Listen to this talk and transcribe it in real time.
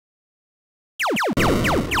Hello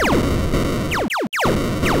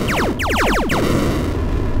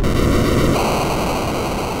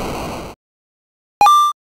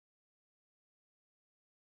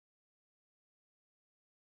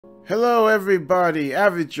everybody,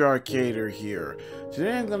 Average Arcader here.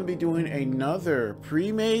 Today I'm going to be doing another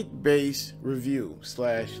pre-made base review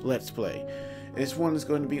slash let's play. This one is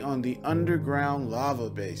going to be on the Underground Lava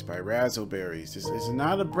Base by Razzleberries. This is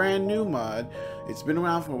not a brand new mod. It's been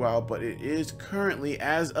around for a while, but it is currently,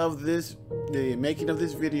 as of the making of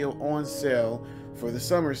this video, on sale for the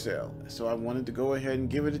summer sale. So I wanted to go ahead and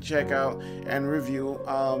give it a check out and review.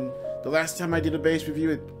 The last time I did a base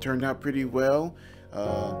review, it turned out pretty well.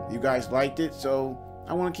 You guys liked it, so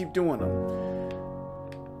I want to keep doing them.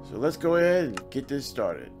 So let's go ahead and get this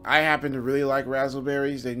started. I happen to really like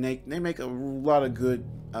Razzleberries. They make a lot of good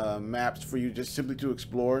maps for you just simply to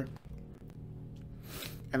explore.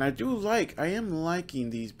 And I am liking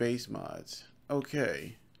these base mods.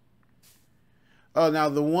 Okay. Oh, now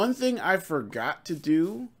the one thing I forgot to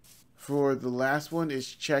do for the last one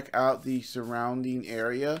is check out the surrounding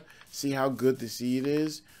area, see how good the seed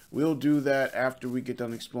is. We'll do that after we get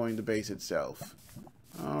done exploring the base itself.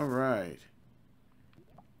 Alright.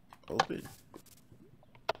 Open.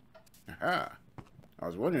 Aha. I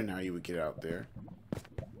was wondering how you would get out there.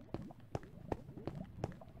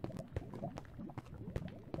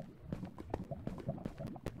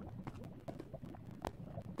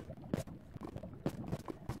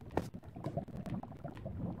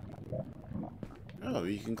 Oh,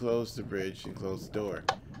 you can close the bridge and close the door.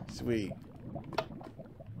 Sweet.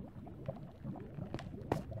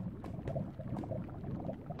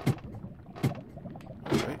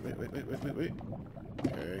 Wait.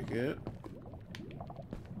 Very good.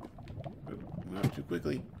 Not too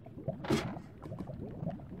quickly.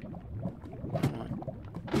 Come on.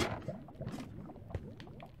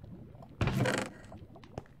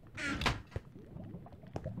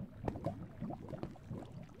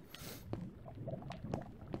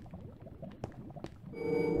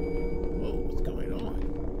 Whoa, what's going on?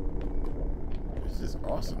 This is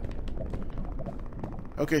awesome.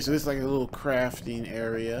 Okay, so this is like a little crafting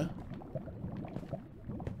area.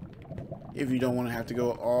 If you don't want to have to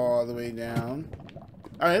go all the way down.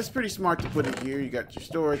 Alright, it's pretty smart to put it here. You got your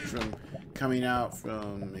storage from coming out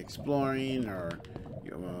from exploring or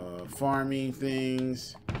farming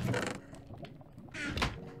things.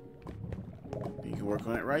 You can work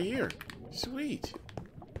on it right here. Sweet.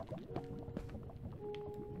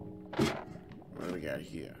 What do we got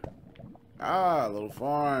here? Ah, a little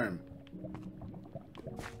farm.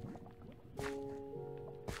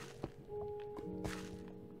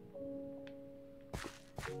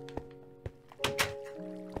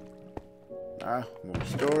 Ah, more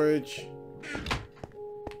storage.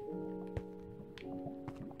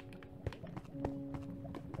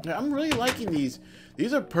 Yeah, I'm really liking these.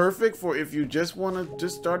 These are perfect for if you just want to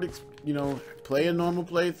just start, play a normal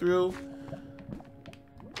playthrough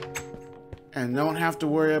and don't have to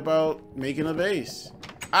worry about making a base.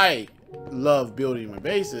 I love building my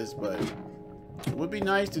bases, but it would be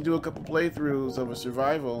nice to do a couple playthroughs of a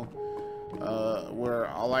survival where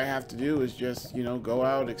all I have to do is just, go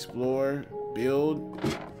out, explore, build,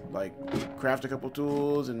 like craft a couple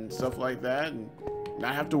tools and stuff like that, and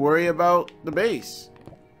not have to worry about the base.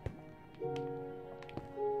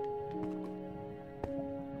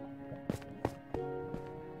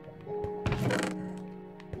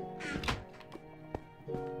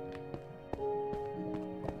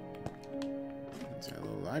 It's a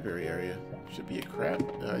little library area. Should be a craft.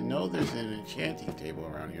 I know there's an enchanting table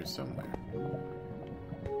around here somewhere.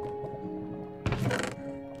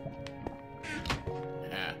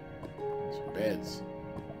 Beds.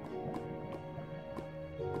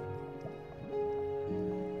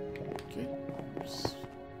 Okay.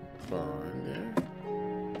 Spawn there.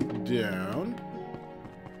 Down.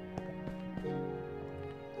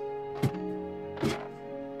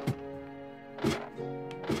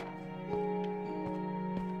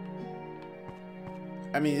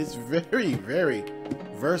 I mean, it's very, very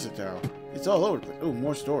versatile. It's all over the place. Oh,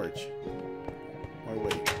 more storage. Or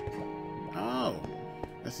wait. Oh.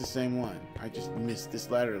 That's the same one. I just missed this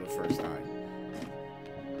ladder the first time.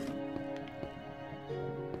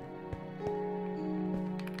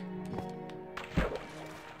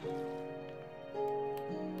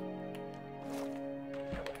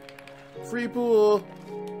 Free pool!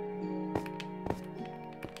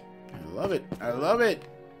 I love it. I love it!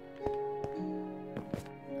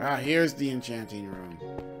 Ah, here's the enchanting room.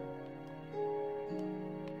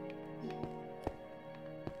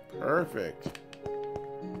 Perfect.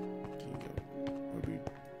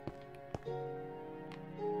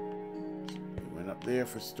 up there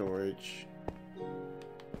for storage.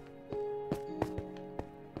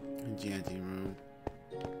 Enchanting room.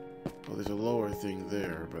 Oh, there's a lower thing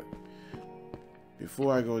there, but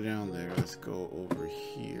before I go down there, let's go over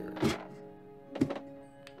here.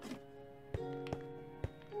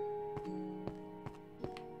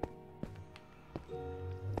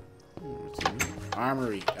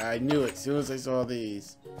 Armory. I knew it as soon as I saw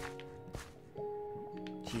these.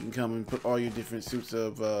 You can come and put all your different suits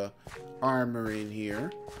of armor in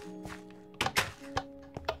here.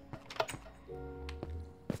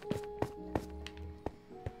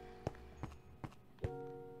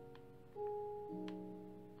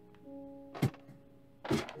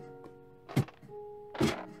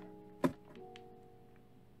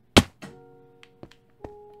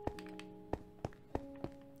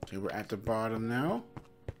 Okay, we're at the bottom now.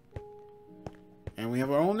 And we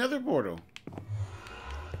have our own nether portal.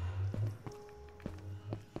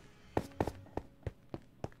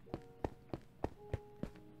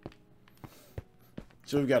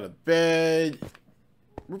 So we've got a bed.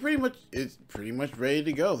 It's pretty much ready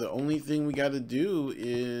to go. The only thing we got to do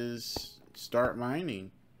is start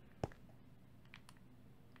mining.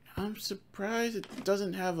 I'm surprised it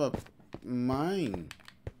doesn't have a mine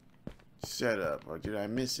set up, or did I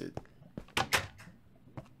miss it?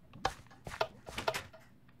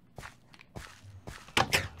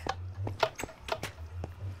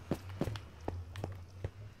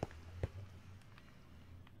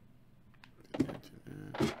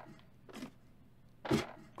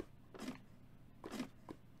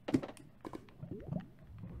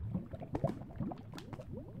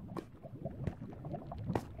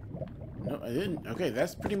 No, I didn't. Okay,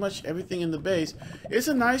 that's pretty much everything in the base. It's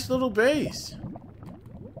a nice little base.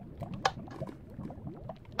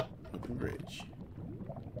 Open bridge.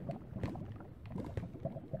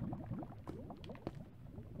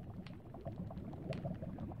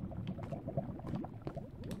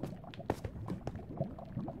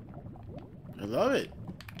 I love it.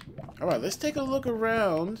 Alright, let's take a look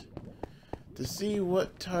around to see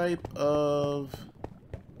what type of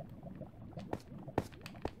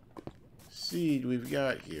seed we've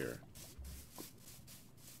got here.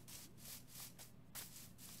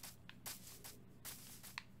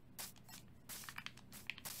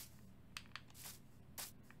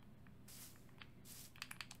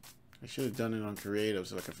 I should have done it on creative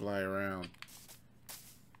so I could fly around.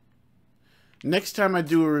 Next time I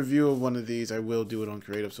do a review of one of these, I will do it on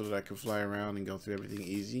creative so that I can fly around and go through everything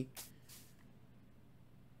easy.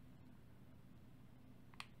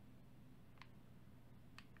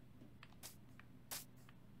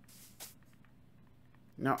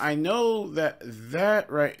 Now, I know that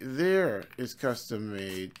that right there is custom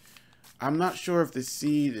made. I'm not sure if the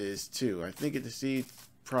seed is too. I think the seed's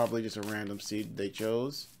probably just a random seed they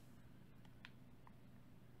chose.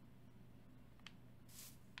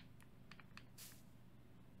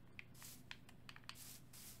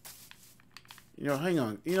 You know, hang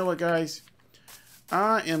on. You know what, guys?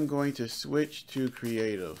 I am going to switch to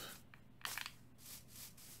creative.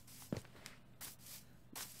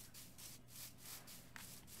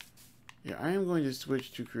 Yeah, I am going to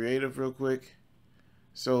switch to creative real quick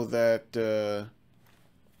so that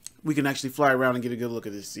we can actually fly around and get a good look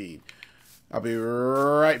at this seed. I'll be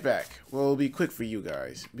right back. Well, it'll be quick for you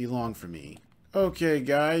guys. Be long for me. Okay,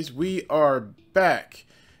 guys, we are back.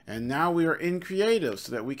 And now we are in creative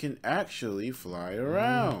so that we can actually fly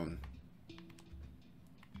around.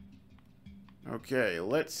 Okay,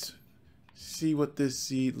 let's see what this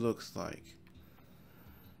seed looks like.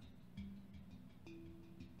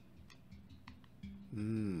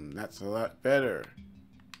 That's a lot better.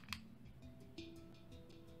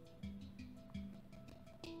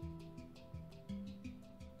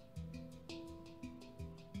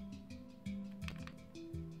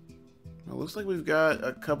 Well, looks like we've got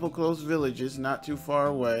a couple close villages not too far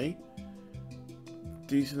away.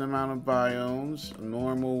 Decent amount of biomes, a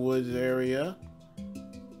normal woods area.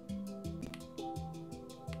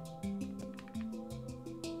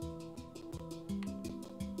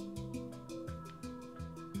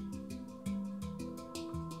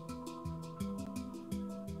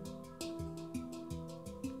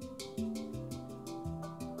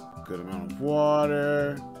 Good amount of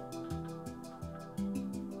water.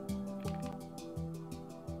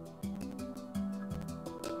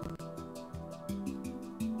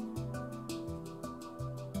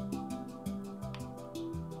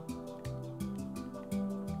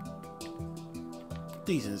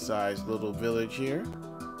 Decent sized little village here.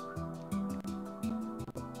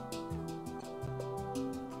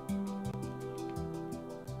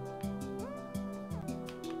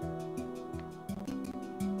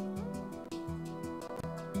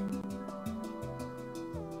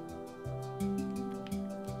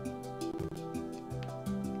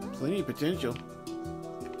 plenty of potential.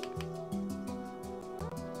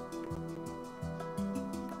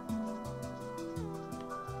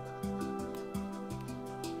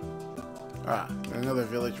 Ah, another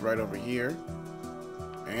village right over here.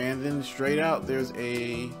 And then straight out, there's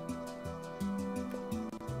a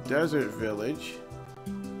desert village.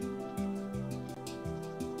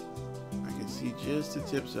 I can see just the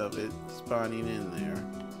tips of it spawning in there.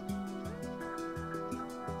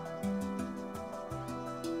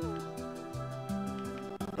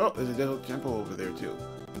 Oh, there's a desert temple over there too.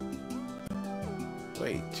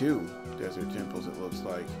 Wait, 2 desert temples it looks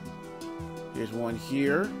like. Here's one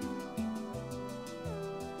here.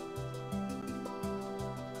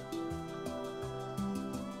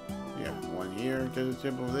 Yeah, one here, desert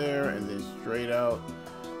temple there, and then straight out,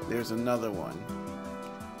 there's another one.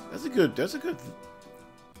 That's a good.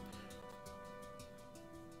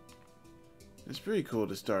 It's pretty cool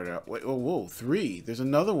to start out. Wait, oh, whoa, 3. There's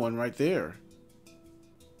another one right there.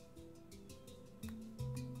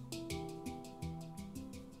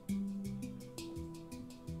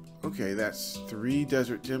 Okay, that's 3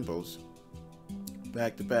 desert temples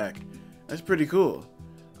back to back. That's pretty cool.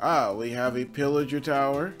 Ah, we have a pillager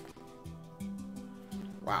tower.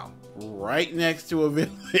 Wow, right next to a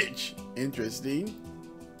village. Interesting.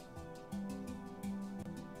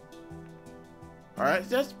 Alright,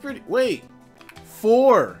 that's pretty... Wait,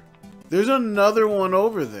 4. There's another one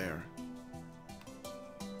over there.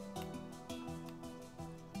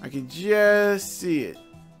 I can just see it.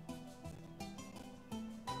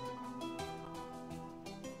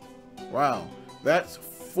 Wow, that's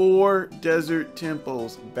 4 desert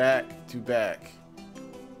temples back to back.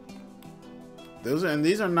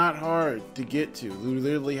 These are not hard to get to. You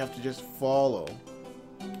literally have to just follow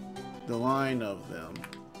the line of them.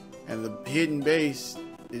 And the hidden base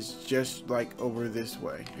is just like over this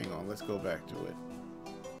way. Hang on, let's go back to it.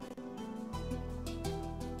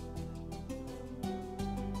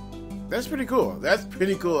 That's pretty cool. That's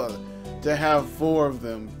pretty cool to have 4 of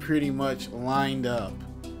them pretty much lined up.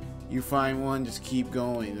 You find one, just keep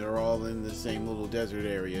going. They're all in the same little desert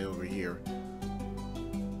area over here.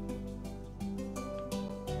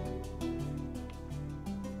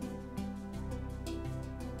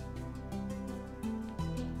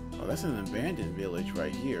 Oh, that's an abandoned village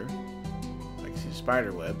right here. I can see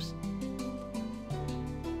spider webs.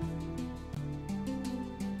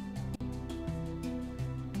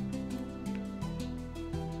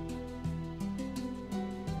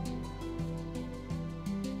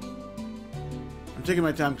 I'm taking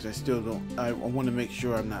my time because I still don't... I want to make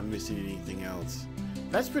sure I'm not missing anything else.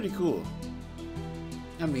 That's pretty cool.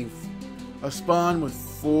 I mean, a spawn with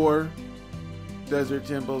 4 desert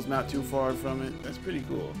temples not too far from it. That's pretty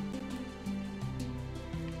cool.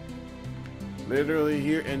 Literally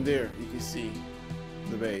here and there, you can see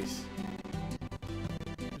the base.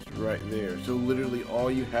 It's right there. So literally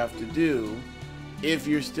all you have to do, if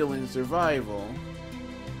you're still in survival...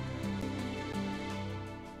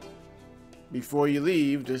 before you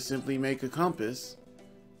leave, just simply make a compass,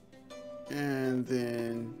 and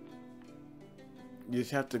then you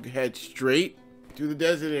just have to head straight to the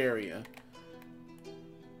desert area.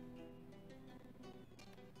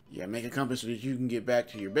 Yeah, make a compass so that you can get back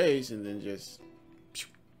to your base, and then just...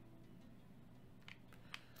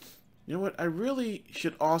 You know what? I really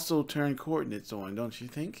should also turn coordinates on, don't you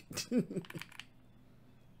think?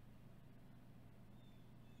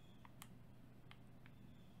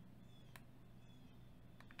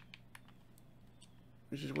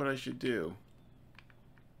 Which is what I should do.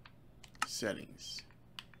 Settings.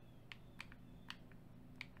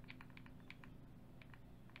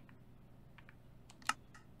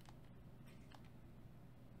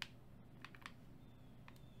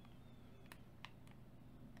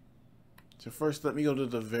 So first, let me go to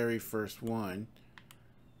the very first one.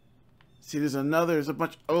 See, there's a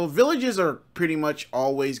bunch... Oh, villages are pretty much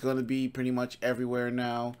always going to be pretty much everywhere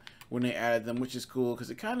now when they added them, which is cool because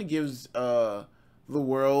it kind of gives... the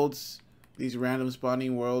worlds, these random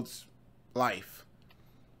spawning worlds, life.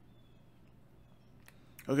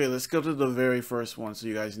 Okay, let's go to the very first one so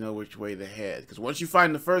you guys know which way to head. Because once you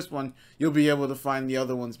find the first one, you'll be able to find the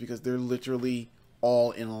other ones because they're literally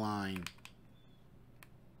all in line.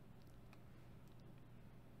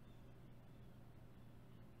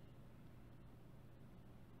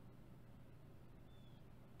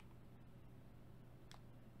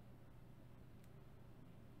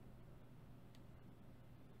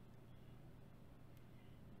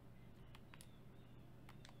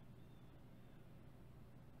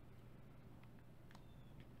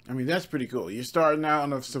 I mean, that's pretty cool. You're starting out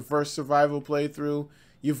on a first survival playthrough.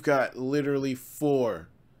 You've got literally 4.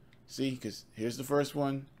 See, because here's the first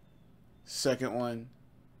one. second one,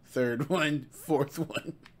 third one, fourth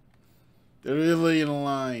one. They're literally in a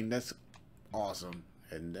line. That's awesome.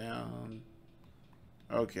 Heading down.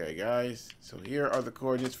 Okay, guys. So here are the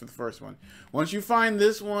coordinates for the first one. Once you find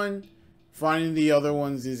this one, finding the other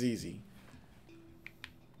ones is easy.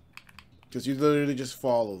 Because you literally just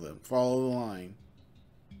follow them. Follow the line.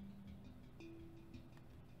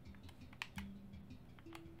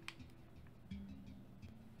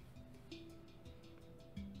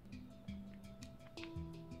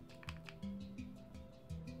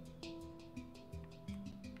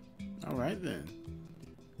 Alright then.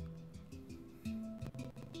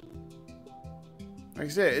 Like I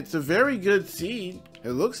said, it's a very good seed.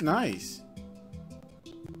 It looks nice.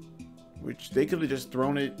 Which they could have just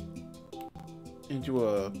thrown it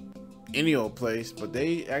into any old place, but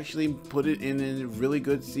they actually put it in a really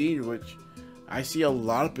good seed, which I see a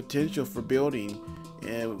lot of potential for building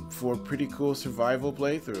and for a pretty cool survival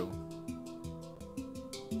playthrough.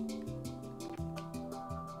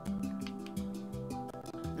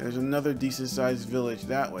 There's another decent sized village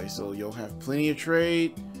that way, so you'll have plenty of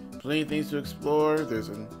trade, plenty of things to explore. There's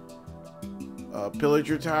a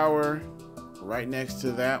pillager tower right next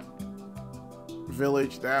to that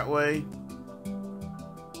village that way.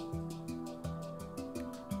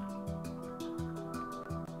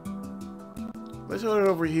 Let's hold it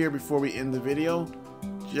over here before we end the video,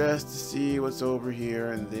 just to see what's over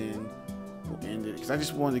here, and then we'll end it. Because I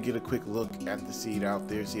just wanted to get a quick look at the seed out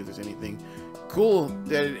there, see if there's anything cool.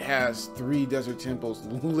 That it has 3 desert temples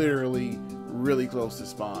literally really close to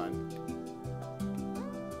spawn.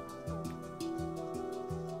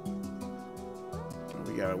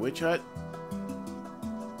 We got a witch hut.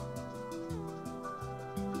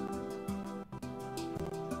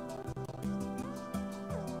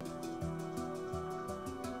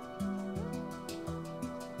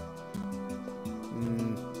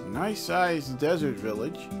 Nice sized desert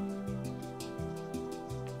village.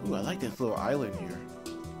 Ooh, I like this little island here.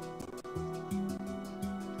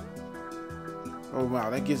 Oh wow,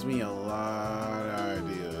 that gives me a lot of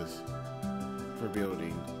ideas for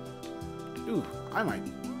building. Ooh, I might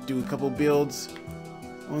do a couple builds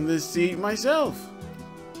on this seed myself.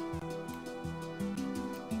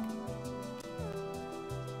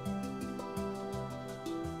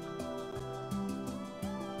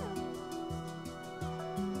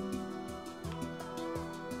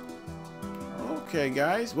 Okay,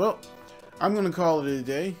 guys. Well, I'm gonna call it a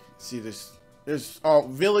day. See,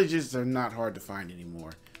 villages are not hard to find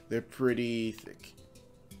anymore. They're pretty thick.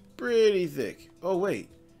 Pretty thick. Oh wait,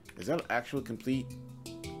 is that an actual complete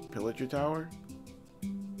pillager tower?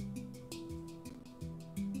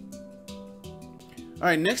 All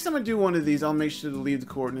right, next time I do one of these, I'll make sure to leave the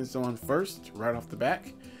coordinates on first, right off the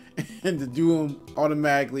back, and to do them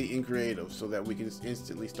automatically in creative so that we can just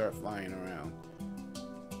instantly start flying around.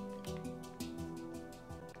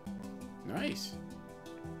 Nice.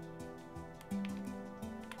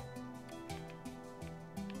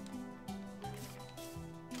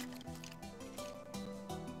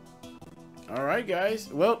 Alright guys,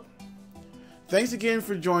 well, thanks again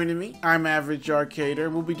for joining me. I'm Average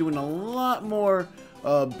Arcader. We'll be doing a lot more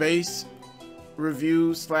base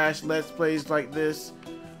reviews / let's plays like this.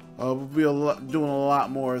 We'll be doing a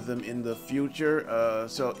lot more of them in the future.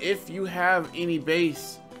 So if you have any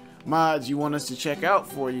base mods you want us to check out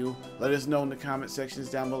for you, let us know in the comment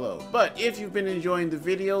sections down below. But if you've been enjoying the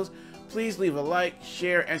videos, please leave a like,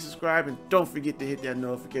 share, and subscribe, and don't forget to hit that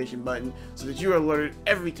notification button so that you're alerted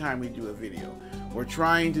every time we do a video. We're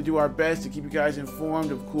trying to do our best to keep you guys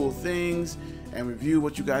informed of cool things and review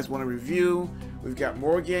what you guys want to review. We've got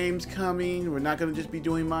more games coming. We're not going to just be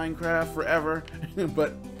doing Minecraft forever,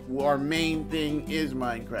 but our main thing is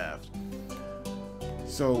Minecraft.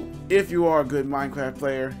 So if you are a good Minecraft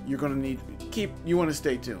player, you're going to you want to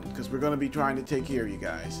stay tuned, because we're going to be trying to take care of you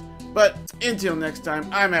guys. But until next time,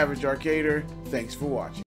 I'm Average Arcader. Thanks for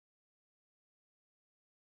watching.